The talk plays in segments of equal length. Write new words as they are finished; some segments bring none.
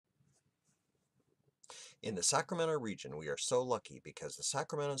In the Sacramento region, we are so lucky because the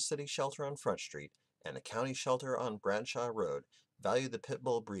Sacramento City Shelter on Front Street and the County Shelter on Bradshaw Road value the pit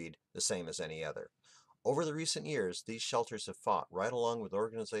bull breed the same as any other. Over the recent years, these shelters have fought right along with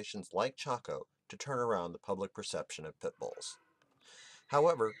organizations like Chako to turn around the public perception of pit bulls.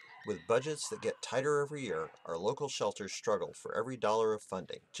 However, with budgets that get tighter every year, our local shelters struggle for every dollar of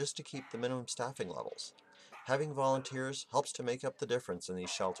funding just to keep the minimum staffing levels. Having volunteers helps to make up the difference in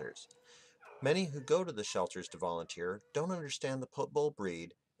these shelters. Many who go to the shelters to volunteer don't understand the pit bull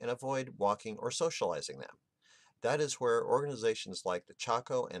breed and avoid walking or socializing them. That is where organizations like the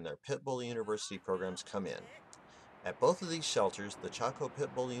Chako and their Pit Bull University programs come in. At both of these shelters, the Chako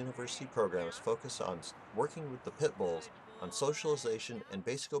Pit Bull University programs focus on working with the pit bulls on socialization and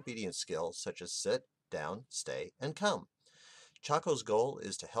basic obedience skills such as sit, down, stay, and come. Chaco's goal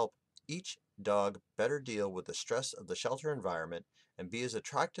is to help each dog better deal with the stress of the shelter environment and be as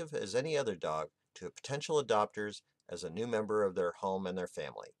attractive as any other dog to potential adopters as a new member of their home and their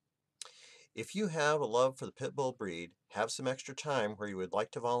family. If you have a love for the pit bull breed, have some extra time where you would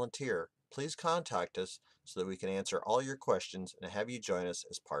like to volunteer, please contact us so that we can answer all your questions and have you join us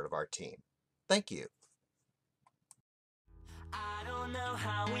as part of our team. Thank you. I don't know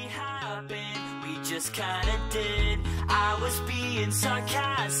how we happened, we just kinda did. I was being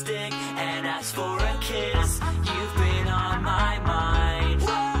sarcastic,